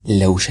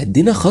لو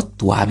شدنا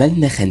خط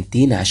وعملنا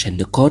خانتين عشان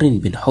نقارن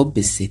بين حب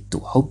الست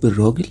وحب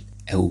الراجل،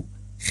 او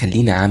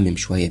خلينا عمم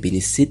شوية بين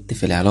الست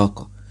في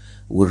العلاقة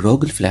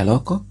والراجل في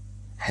العلاقة،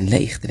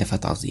 هنلاقي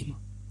اختلافات عظيمة.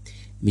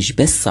 مش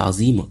بس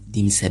عظيمة،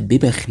 دي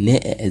مسببة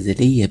خناقة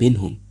أزلية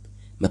بينهم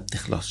ما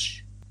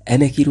بتخلصش.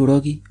 أنا كيلو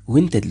راجي،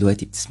 وانت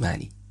دلوقتي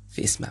بتسمعني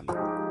في اسمع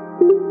مني.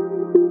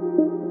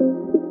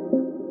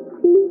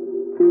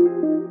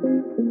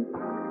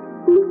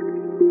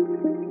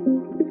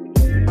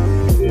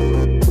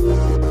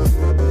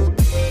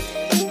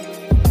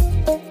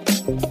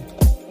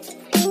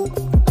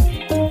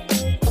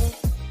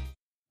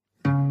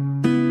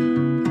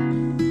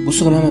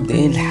 بصوا يا جماعة،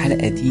 مبدئيا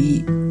الحلقة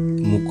دي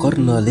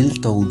مقارنة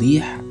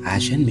للتوضيح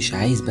عشان مش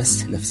عايز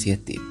بس نفسيات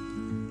تاني.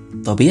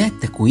 طبيعة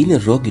تكوين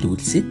الراجل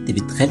والست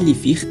بتخلي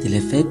فيه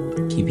اختلافات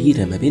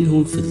كبيرة ما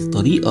بينهم في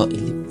الطريقة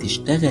اللي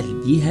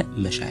بتشتغل بيها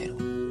مشاعرهم،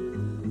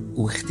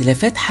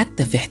 واختلافات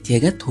حتى في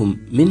احتياجاتهم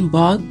من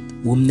بعض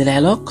ومن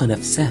العلاقة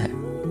نفسها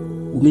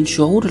ومن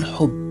شعور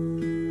الحب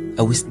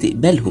أو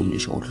استقبالهم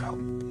لشعور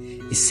الحب.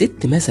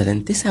 الست مثلا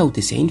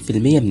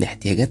 99% من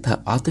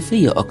احتياجاتها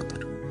عاطفية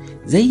أكتر،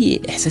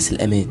 زي إحساس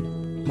الأمان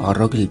مع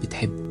الراجل اللي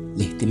بتحبه،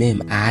 الاهتمام،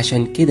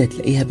 عشان كده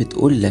تلاقيها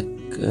بتقولك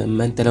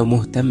ما انت لو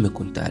مهتم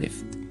كنت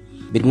عرفت.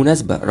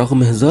 بالمناسبة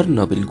رغم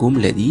هزارنا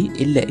بالجملة دي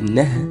إلا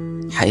إنها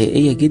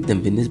حقيقية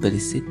جدا بالنسبة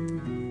للست.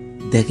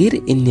 ده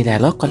غير إن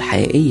العلاقة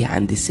الحقيقية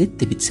عند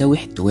الست بتساوي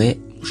احتواء،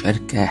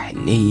 مشاركة،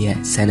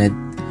 حنية،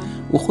 سند،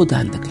 وخد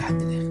عندك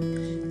لحد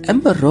الآخر.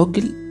 أما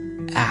الراجل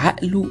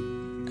عقله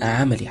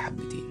عملي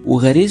حبتين،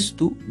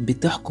 وغريزته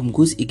بتحكم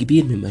جزء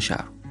كبير من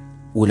مشاعره،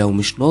 ولو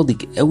مش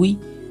ناضج قوي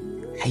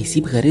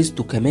هيسيب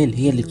غريزته كمان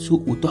هي اللي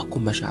تسوق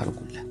وتحكم مشاعره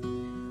كلها.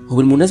 هو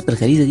بالمناسبة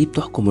الغريزة دي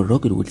بتحكم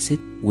الراجل والست،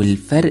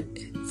 والفرق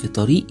في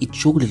طريقة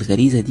شغل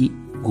الغريزة دي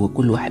جوه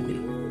كل واحد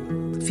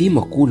منهم. في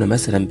مقولة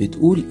مثلا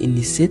بتقول إن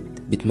الست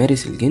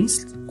بتمارس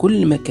الجنس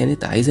كل ما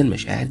كانت عايزة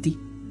المشاعر دي،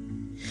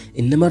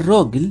 إنما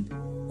الراجل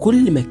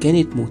كل ما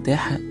كانت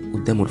متاحة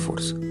قدامه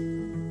الفرصة.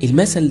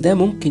 المثل ده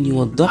ممكن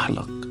يوضح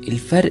لك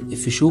الفرق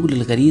في شغل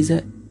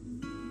الغريزة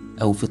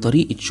أو في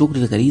طريقة شغل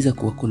الغريزة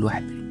جوه كل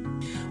واحد منهم.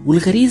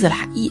 والغريزة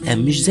الحقيقة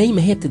مش زي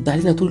ما هي بتتبع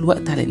لنا طول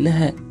الوقت على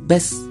إنها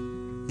بس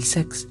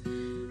السكس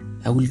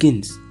أو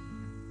الجنس.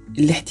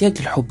 الاحتياج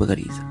للحب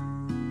غريزة،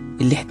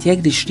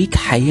 الاحتياج لشريك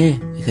حياة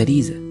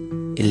غريزة،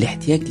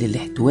 الاحتياج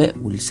للاحتواء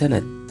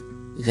والسند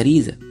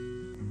غريزة.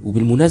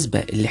 وبالمناسبة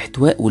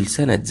الاحتواء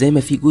والسند زي ما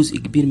في جزء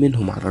كبير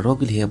منهم على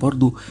الراجل، هي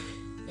برضو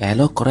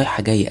علاقة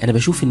رايحة جاية. أنا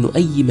بشوف إنه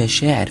أي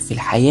مشاعر في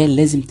الحياة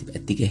لازم تبقى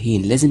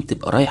اتجاهين، لازم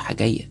تبقى رايحة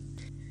جاية.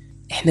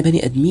 احنا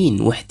بني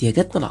ادمين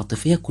واحتياجاتنا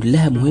العاطفية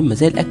كلها مهمة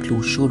زي الاكل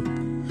والشرب،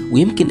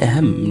 ويمكن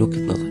اهم من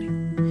وجهة نظري.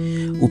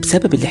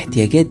 وبسبب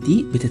الاحتياجات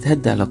دي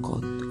بتتهدى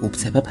علاقات،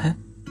 وبسببها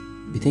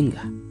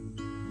بتنجح.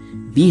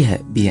 بيها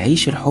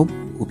بيعيش الحب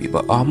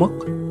وبيبقى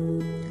اعمق،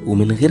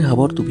 ومن غيرها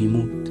برضو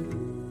بيموت.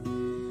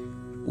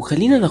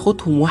 وخلينا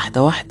ناخدهم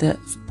واحدة واحدة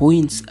في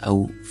بوينتس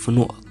او في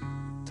نقط.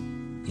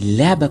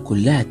 اللعبة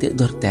كلها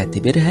تقدر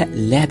تعتبرها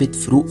لعبة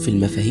فروق في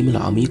المفاهيم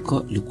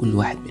العميقة لكل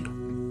واحد منهم،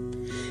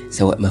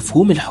 سواء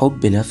مفهوم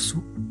الحب نفسه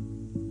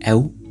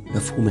أو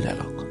مفهوم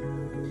العلاقة.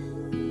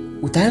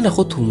 وتعالى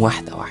ناخدهم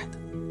واحدة واحدة.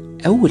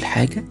 أول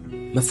حاجة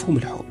مفهوم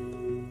الحب،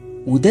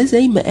 وده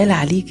زي ما قال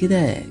عليه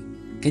كده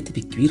كاتب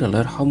الكبير الله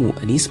يرحمه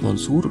أنيس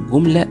منصور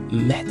جملة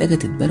محتاجة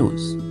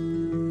تتبروز.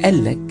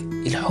 قالك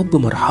الحب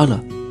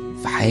مرحلة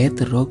في حياة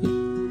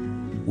الراجل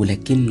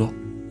ولكنه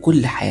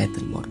كل حياة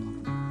المرأة.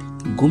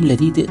 الجملة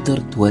دي تقدر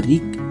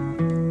توريك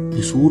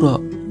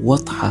بصورة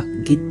واضحة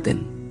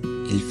جدا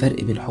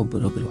الفرق بين حب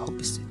الراجل وحب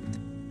الست.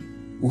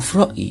 وفي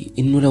رأيي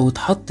إنه لو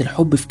اتحط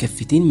الحب في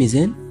كفتين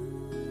ميزان،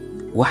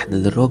 واحدة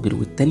للراجل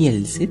والتانية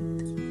للست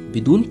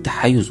بدون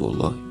تحيز،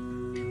 والله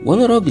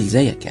وأنا راجل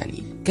زيك،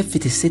 يعني كفة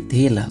الست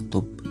هي اللي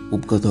هتطب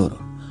وبجدارة،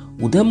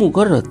 وده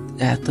مجرد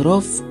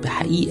اعتراف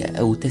بحقيقة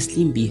أو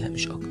تسليم بيها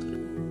مش أكتر.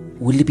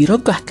 واللي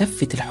بيرجح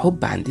كفة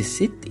الحب عند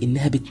الست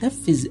إنها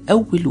بتنفذ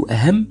أول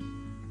وأهم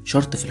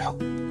شرط في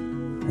الحب،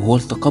 وهو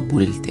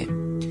التقبل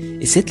التام.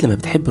 الست لما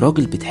بتحب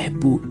راجل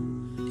بتحبه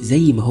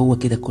زي ما هو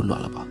كده كله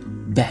على بعضه،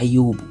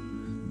 بعيوبه،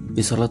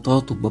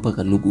 بسلطاته، ببابا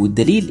غنوجه.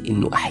 والدليل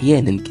انه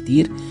احيانا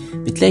كتير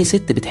بتلاقي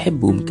ست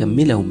بتحبه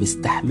ومكملة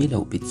ومستحملة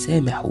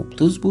وبتسامح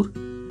وبتصبر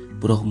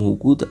برغم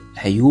وجود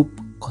عيوب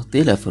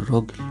قاتلة في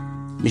الراجل.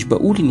 مش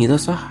بقول ان ده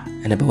صح،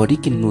 انا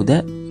بوريك انه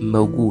ده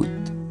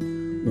موجود.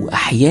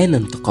 واحيانا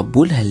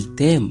تقبلها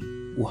التام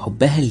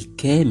وحبها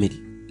الكامل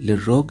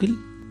للراجل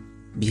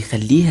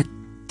بيخليها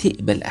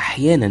تقبل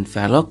احيانا في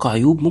علاقة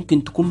عيوب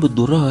ممكن تكون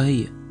بتضرها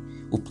هي،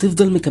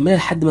 وبتفضل مكملة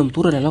لحد ما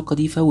موتور العلاقة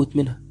دي يفوت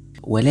منها.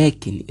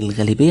 ولكن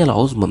الغالبية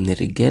العظمى من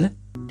الرجالة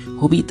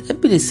هو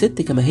بيتقبل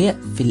الست كما هي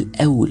في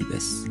الأول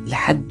بس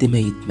لحد ما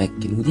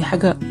يتمكن، ودي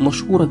حاجة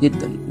مشهورة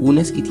جدا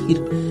وناس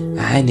كتير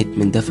عانت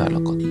من ده في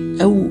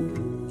علاقاتي، أو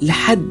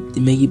لحد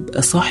ما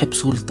يبقى صاحب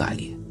سلطة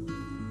عليها،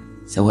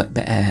 سواء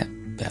بقى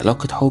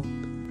بعلاقة حب،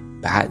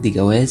 بعقد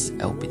جواز،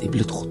 أو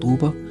بدبلة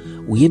خطوبة،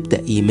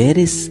 ويبدأ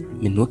يمارس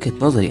من وجهة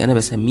نظري أنا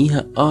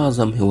بسميها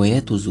أعظم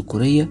هواياته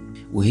الذكورية،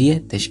 وهي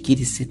تشكيل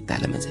الست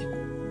على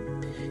مزاجه.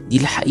 دي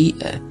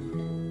الحقيقة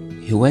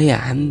هواية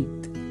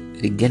عند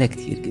رجالة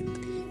كتير جدا.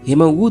 هي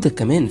موجودة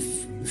كمان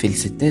في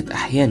الستات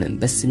أحيانا،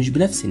 بس مش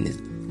بنفس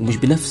النسبة ومش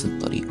بنفس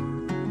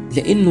الطريقة،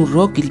 لأنه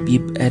الراجل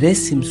بيبقى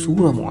راسم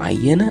صورة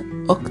معينة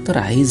أكتر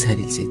عايزها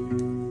للست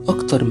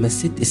أكتر ما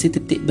الست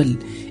بتقبل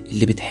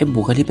اللي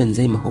بتحبه غالبا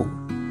زي ما هو.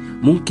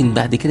 ممكن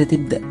بعد كده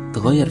تبدأ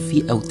تغير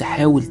فيه أو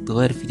تحاول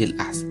تغير فيه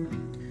للأحسن.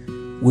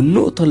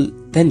 والنقطة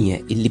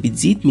التانية اللي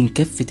بتزيد من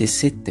كفة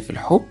الست في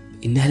الحب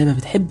إنها لما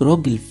بتحب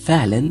راجل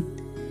فعلا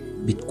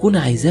بتكون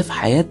عايزاه في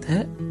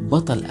حياتها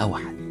بطل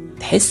أوحد،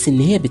 تحس إن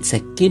هي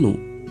بتسكنه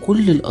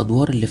كل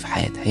الأدوار اللي في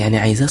حياتها، يعني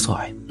عايزاه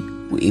صاحب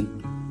وابن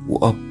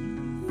وأب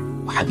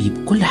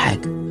وحبيب كل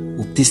حاجة.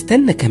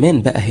 وبتستنى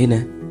كمان بقى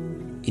هنا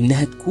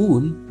إنها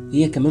تكون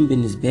هي كمان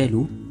بالنسبة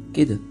له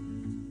كده.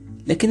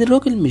 لكن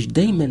الراجل مش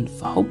دايما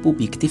في حبه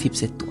بيكتفي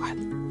بست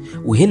واحدة،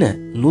 وهنا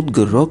نضج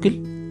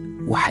الراجل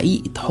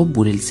وحقيقة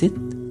حبه للست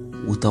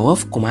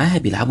وتوافقه معاها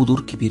بيلعبوا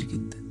دور كبير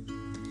جدا.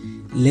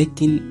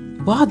 لكن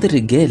بعض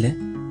الرجالة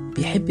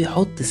بيحب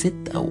يحط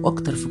ست أو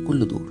أكتر في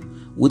كل دور،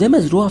 وده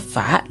مزروع في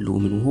عقله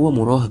من وهو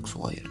مراهق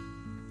صغير،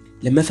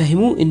 لما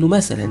فهموه إنه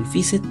مثلا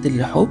في ست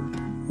للحب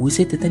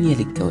وست تانية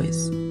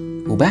للجواز،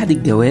 وبعد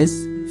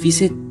الجواز في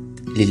ست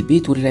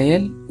للبيت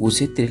والعيال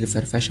وست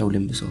للفرفشة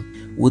والانبساط.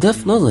 وده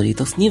في نظري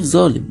تصنيف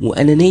ظالم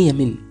وأنانية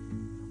منه،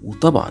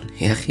 وطبعا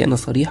هي خيانة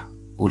صريحة،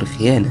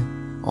 والخيانة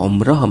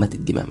عمرها ما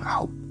تتجمع مع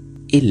حب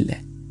إلا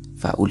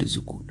في عقول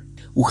الذكور.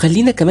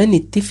 وخلينا كمان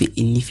نتفق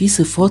إن في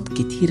صفات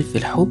كتير في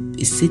الحب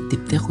الست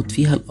بتاخد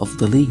فيها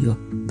الأفضلية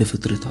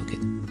بفطرتها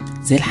كده،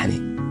 زي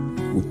الحنان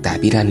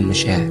والتعبير عن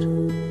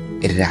المشاعر،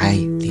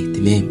 الرعاية،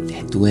 الاهتمام،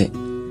 الاحتواء،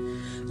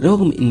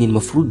 رغم ان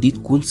المفروض دي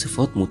تكون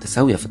صفات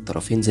متساوية في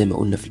الطرفين زي ما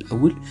قلنا في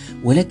الأول.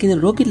 ولكن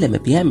الراجل لما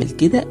بيعمل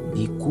كده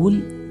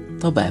بيكون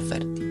طبع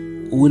فردي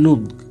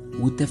ونضج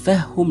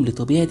وتفهم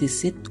لطبيعة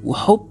الست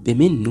وحب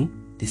منه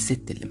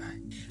للست اللي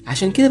معاه.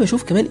 عشان كده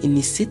بشوف كمان ان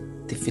الست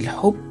في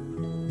الحب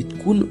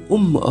بتكون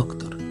أم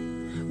أكتر،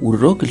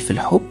 والراجل في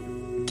الحب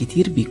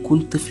كتير بيكون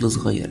طفل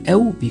صغير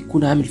أو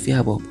بيكون عامل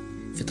فيها بابا،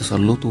 في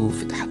تسلطه،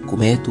 في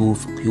تحكماته،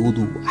 في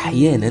قيوده،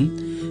 وأحيانا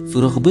في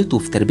رغبته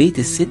في تربية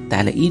الست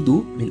على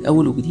إيده من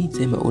أول وجديد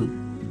زي ما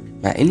قلنا،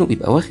 مع إنه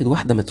بيبقى واخد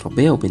واحدة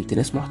متربية وبنت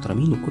ناس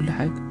محترمين وكل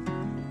حاجة.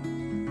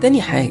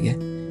 تاني حاجة،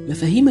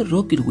 مفاهيم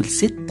الراجل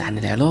والست عن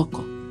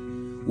العلاقة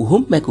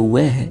وهم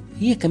جواها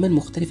هي كمان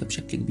مختلفة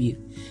بشكل كبير.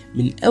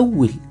 من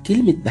أول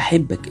كلمة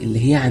بحبك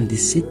اللي هي عند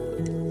الست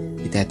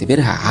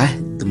بتعتبرها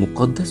عهد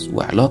مقدس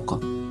وعلاقة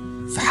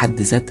في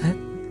حد ذاتها،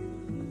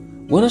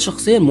 وأنا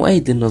شخصيا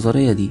مؤيد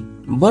للنظرية دي.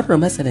 بره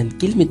مثلا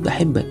كلمة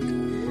بحبك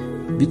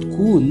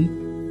بتكون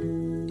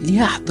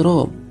ليها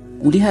احترام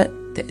وليها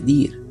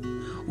تقدير،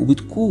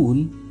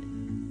 وبتكون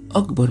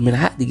أكبر من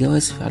عقد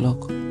جواز في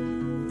علاقة،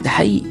 ده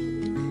حقيقي.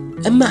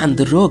 أما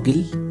عند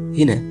الراجل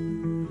هنا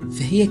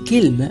فهي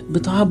كلمة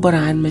بتعبر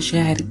عن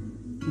مشاعر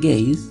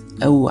جايز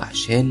أو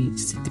عشان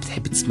الست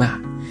بتحب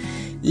تسمعها،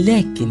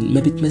 لكن ما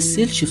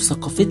بتمثلش في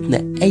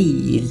ثقافتنا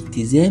أي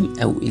التزام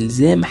أو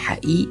إلزام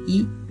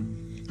حقيقي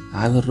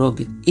على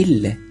الراجل،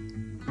 إلا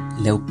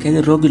لو كان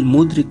الراجل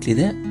مدرك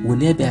لده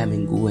ونابع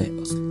من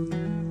جواه أصلا.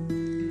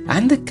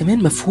 عندك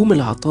كمان مفهوم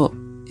العطاء.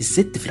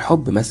 الست في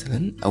الحب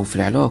مثلا أو في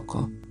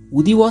العلاقة،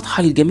 ودي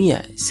واضحة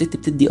للجميع، الست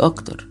بتدي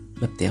أكتر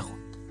ما بتاخد،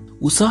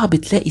 وصعب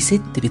تلاقي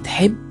ست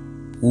بتحب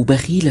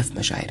وبخيلة في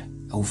مشاعرها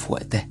أو في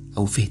وقتها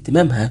أو في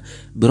اهتمامها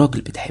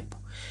براجل بتحبه،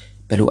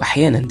 بل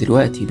وأحيانا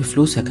دلوقتي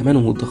بفلوسها كمان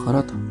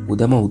ومدخراتها،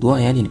 وده موضوع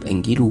يعني نبقى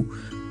نجيله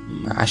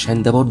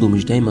عشان ده برضو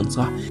مش دايما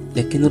صح.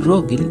 لكن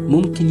الراجل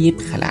ممكن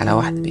يبخل على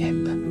واحدة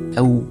بيحبها،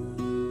 أو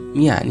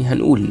يعني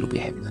هنقول إنه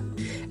بيحبها،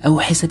 أو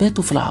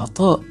حساباته في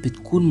العطاء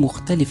بتكون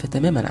مختلفة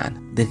تماما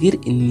عنها. ده غير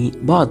إن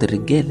بعض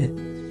الرجالة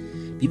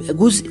بيبقى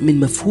جزء من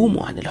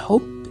مفهومه عن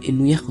الحب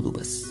إنه ياخده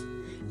بس،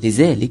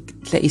 لذلك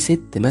تلاقي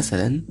ست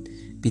مثلا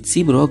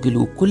بتسيب راجل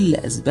وكل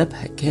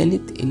أسبابها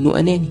كانت إنه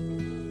أناني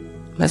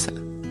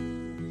مثلا.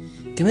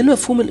 كمان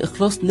مفهوم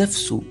الإخلاص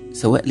نفسه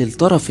سواء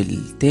للطرف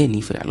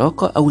التاني في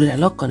العلاقة أو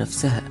للعلاقة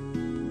نفسها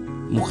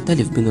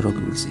مختلف بين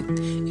الراجل والست.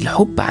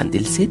 الحب عند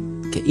الست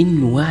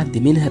كأنه وعد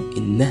منها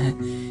بإنها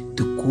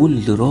تكون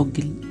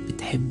لراجل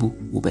بتحبه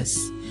وبس،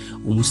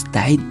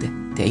 ومستعدة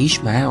تعيش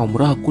معاه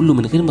عمرها كله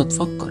من غير ما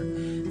تفكر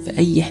في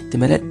أي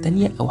احتمالات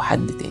تانية أو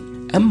حد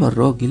تاني. أما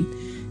الراجل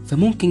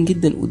فممكن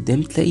جدا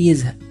قدام تلاقيه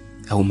يزهق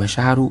أو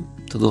مشاعره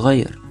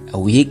تتغير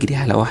أو يجري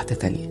على واحدة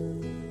تانية.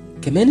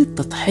 كمان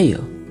التضحية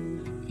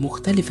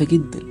مختلفة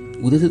جدا،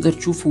 وده تقدر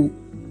تشوفه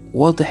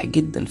واضح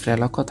جدا في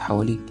العلاقات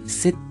حواليك.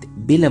 الست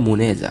بلا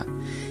منازع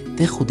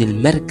تاخد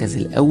المركز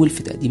الأول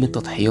في تقديم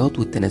التضحيات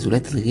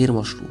والتنازلات الغير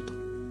مشروطة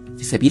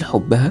في سبيل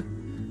حبها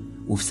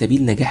وفي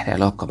سبيل نجاح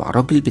العلاقة مع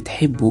راجل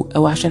بتحبه،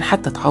 أو عشان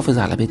حتى تحافظ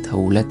على بيتها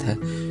وولادها.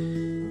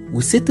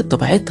 والست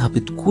بطبيعتها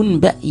بتكون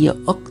باقية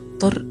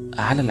أكتر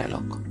على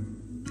العلاقة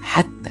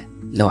حتى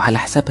لو على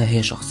حسابها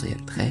هي شخصيا.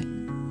 تخيل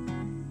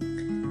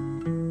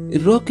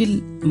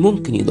الراجل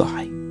ممكن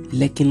يضحي،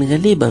 لكن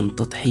غالبا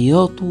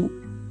تضحياته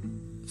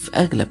في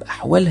أغلب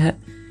أحوالها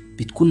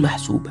بتكون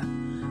محسوبة،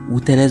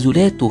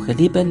 وتنازلاته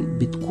غالبا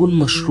بتكون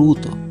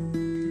مشروطة،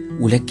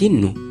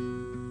 ولكنه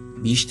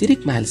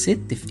بيشترك مع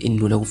الست في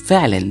انه لو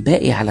فعلا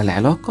باقي على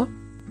العلاقة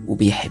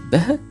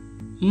وبيحبها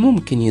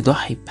ممكن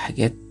يضحي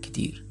بحاجات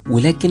كتير،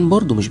 ولكن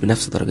برضه مش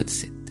بنفس درجة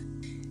الست.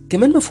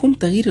 كمان مفهوم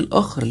تغيير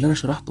الآخر اللي أنا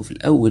شرحته في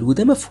الأول،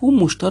 وده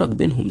مفهوم مشترك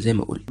بينهم زي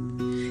ما قلت.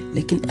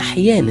 لكن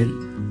أحيانا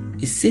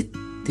الست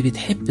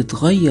بتحب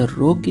تغير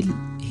راجل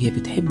هي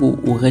بتحبه،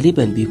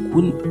 وغالبا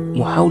بيكون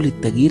محاولة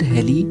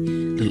تغييرها ليه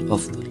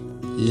للأفضل،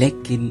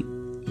 لكن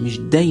مش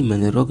دايما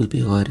الراجل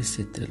بيغير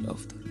الست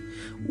للأفضل.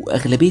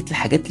 وأغلبية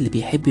الحاجات اللي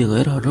بيحب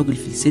يغيرها الراجل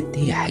في الست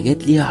هي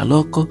حاجات ليها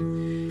علاقة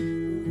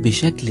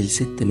بشكل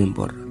الست من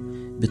بره،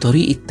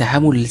 بطريقة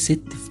تعامل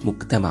الست في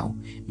مجتمعه،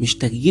 مش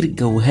تغيير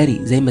جوهري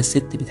زي ما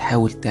الست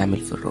بتحاول تعمل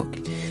في الراجل.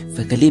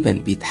 فغالبا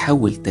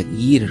بيتحول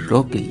تغيير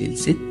الراجل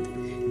للست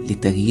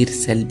لتغيير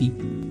سلبي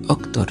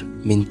أكتر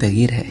من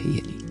تغييرها هي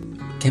ليه.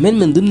 كمان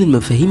من ضمن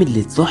المفاهيم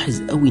اللي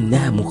تلاحظ قوي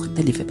إنها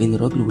مختلفة بين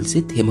الراجل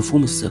والست هي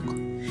مفهوم الثقة.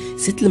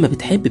 الست لما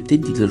بتحب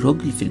بتدي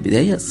للراجل في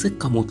البداية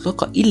ثقة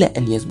مطلقة إلى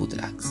أن يثبت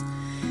العكس.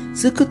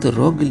 ثقة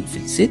الراجل في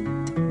الست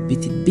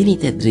بتتبني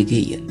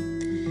تدريجيا،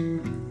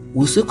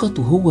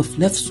 وثقته هو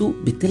في نفسه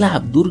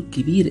بتلعب دور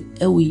كبير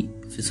قوي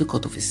في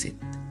ثقته في الست،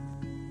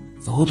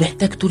 فهو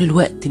محتاج طول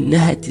الوقت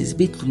إنها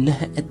تثبت له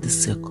إنها قد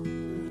الثقة.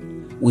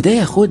 وده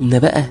ياخدنا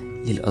بقى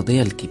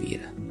للقضية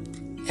الكبيرة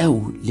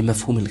أو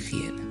لمفهوم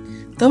الخيانة.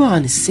 طبعا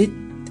الست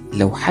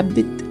لو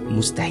حبت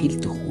مستحيل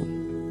تخون،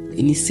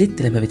 لأن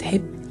الست لما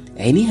بتحب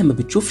عينيها ما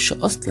بتشوفش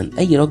أصلا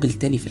أي راجل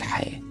تاني في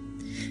الحياة.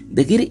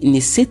 ده غير إن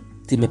الست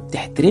ما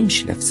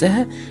بتحترمش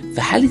نفسها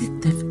في حالة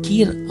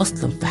التفكير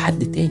أصلا في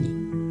حد تاني،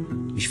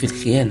 مش في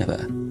الخيانة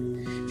بقى.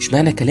 مش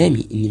معنى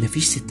كلامي إن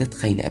مفيش ستات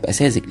خاينة، أبقى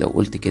ساذج لو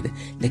قلت كده،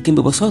 لكن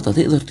ببساطة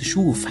تقدر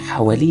تشوف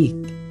حواليك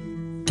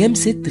كم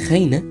ست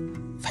خاينة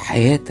في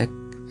حياتك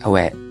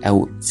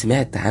أو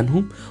سمعت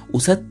عنهم،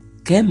 وصد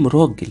كام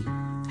راجل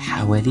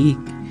حواليك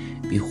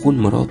بيخون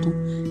مراته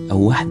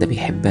أو واحدة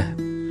بيحبها،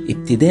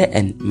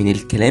 ابتداء من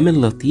الكلام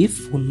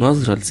اللطيف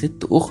والنظرة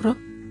لست أخرى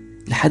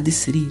لحد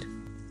السرير.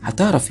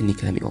 هتعرف إن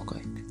كلامي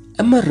واقعي.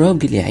 أما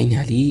الراجل يا عيني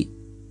عليه،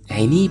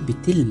 عينيه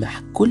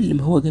بتلمح كل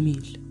ما هو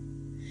جميل.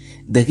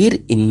 ده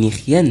غير إن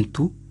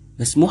خيانته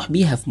مسموح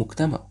بيها في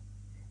مجتمعه،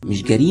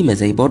 مش جريمة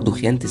زي برضو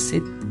خيانة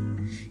الست.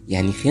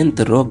 يعني خيانة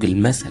الراجل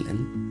مثلا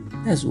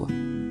نزوة،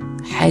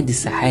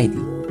 حادث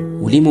عادي،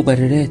 وليه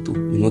مبرراته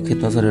من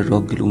وجهة نظر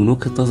الراجل ومن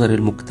وجهة نظر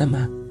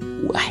المجتمع،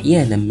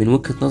 وأحيانا من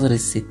وجهة نظر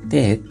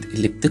الستات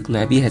اللي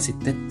بتقنع بيها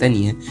ستات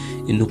تانية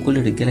إنه كل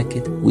الرجالة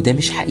كده، وده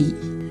مش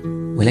حقيقي.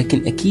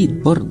 ولكن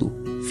أكيد برضو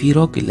في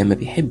راجل لما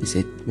بيحب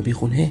ست ما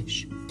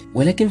بيخونهاش.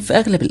 ولكن في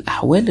أغلب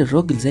الأحوال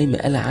الراجل زي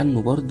ما قال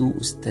عنه برضو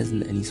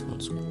أستاذنا أنيس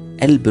منصور،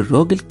 قلب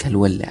الراجل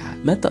كالولاعة،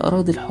 متى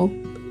أراد الحب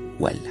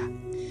ولع.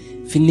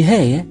 في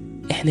النهاية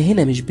احنا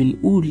هنا مش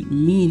بنقول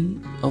مين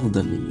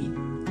أفضل من مين،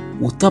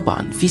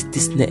 وطبعا في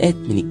استثناءات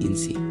من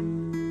الجنسين،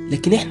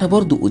 لكن احنا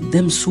برضو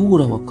قدام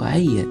صورة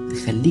واقعية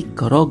تخليك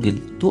كراجل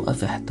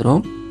تقف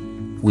احترام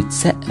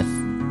وتسقف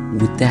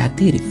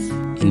وتعترف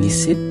ان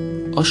الست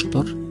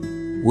أشطر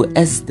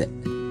وأصدق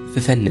في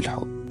فن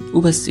الحب.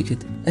 وبس كده.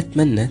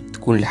 أتمنى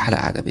تكون الحلقة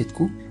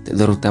عجبتكم.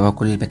 تقدروا تتابعوا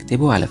كل اللي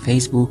بكتبه على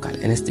فيسبوك،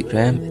 على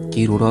انستجرام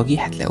 @كيرو راجي،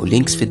 هتلاقوا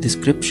لينكس في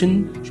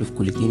الديسكريبشن.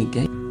 اشوفكم الاثنين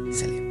الجاي.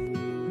 سلام.